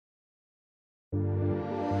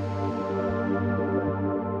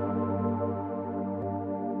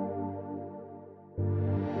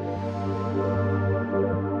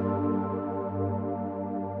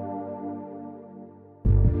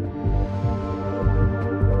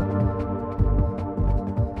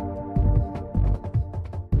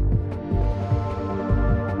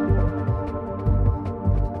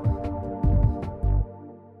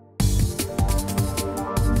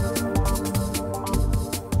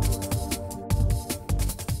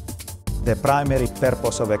The primary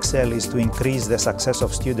purpose of Excel is to increase the success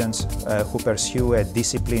of students who pursue a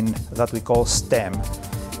discipline that we call STEM.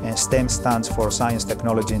 And STEM stands for Science,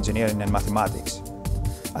 Technology, Engineering and Mathematics.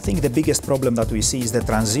 I think the biggest problem that we see is the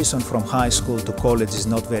transition from high school to college is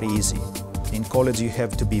not very easy. In college you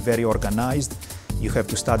have to be very organized, you have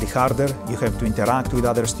to study harder, you have to interact with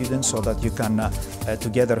other students so that you can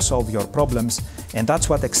together solve your problems, and that's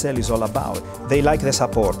what Excel is all about. They like the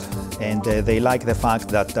support, and they like the fact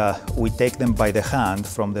that we take them by the hand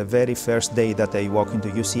from the very first day that they walk into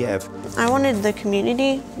UCF. I wanted the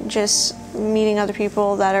community, just meeting other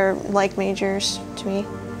people that are like majors to me,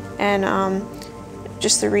 and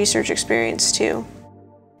just the research experience too.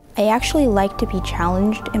 I actually like to be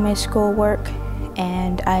challenged in my schoolwork,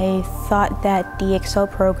 and I thought that the Excel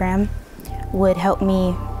program would help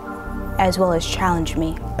me as well as challenge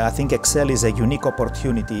me. I think Excel is a unique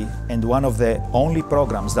opportunity and one of the only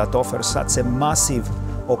programs that offers such a massive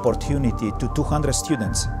opportunity to 200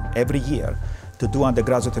 students every year to do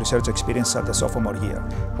undergraduate research experience at the sophomore year.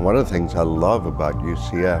 One of the things I love about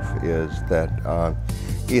UCF is that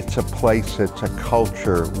it's a place, it's a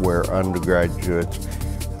culture where undergraduates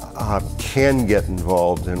can get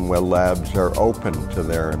involved and where labs are open to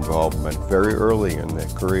their involvement very early in their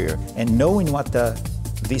career. And knowing what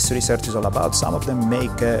this research is all about, some of them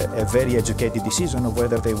make a very educated decision of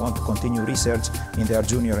whether they want to continue research in their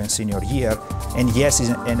junior and senior year. And YES is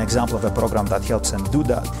an example of a program that helps them do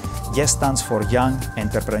that. YES stands for Young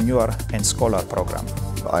Entrepreneur and Scholar Program.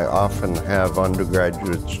 I often have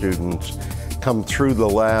undergraduate students come through the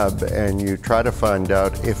lab and you try to find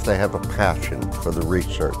out if they have a passion for the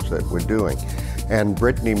research that we're doing. And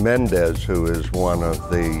BRITNEY Mendez, who is one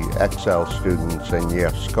of the Excel students and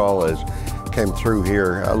YES scholars, came through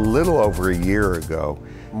here a little over a year ago.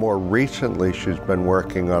 More recently, she's been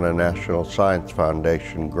working on a National Science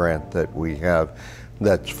Foundation grant that we have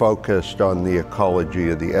that's focused on the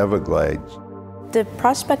ecology of the Everglades. The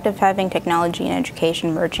prospect of having technology and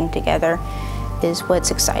education merging together is what's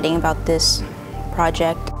exciting about this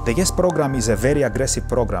project. The YES program is a very aggressive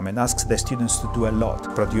program and asks the students to do a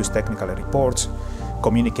lot, produce technical reports,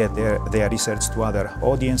 communicate their research to other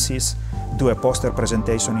audiences, do a poster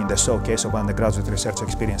presentation in the showcase of undergraduate research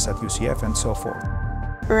experience at UCF, and so forth.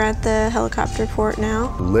 We're at the helicopter port now.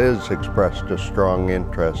 Liz expressed a strong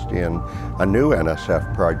interest in a new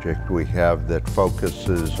NSF project we have that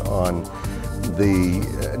focuses on the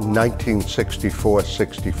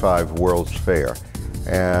 1964-65 World's Fair,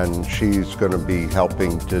 and she's going to be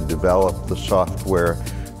helping to develop the software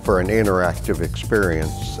for an interactive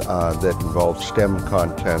experience that involves STEM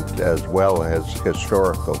content as well as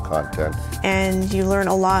historical content. And you learn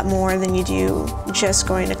a lot more than you do just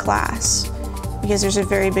going to class, because there's a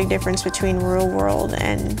very big difference between real world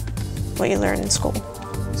and what you learn in school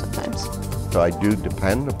sometimes. So I do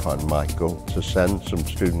depend upon Michael to send some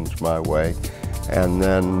students my way, and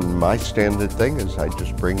then my standard thing is I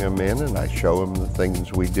just bring them in and I show them the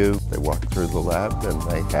things we do. They walk through the lab and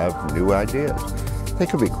they have new ideas. They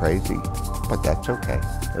could be crazy, but that's okay,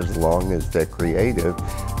 as long as they're creative,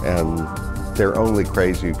 and they're only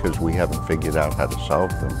crazy because we haven't figured out how to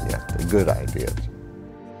solve them yet. They're good ideas.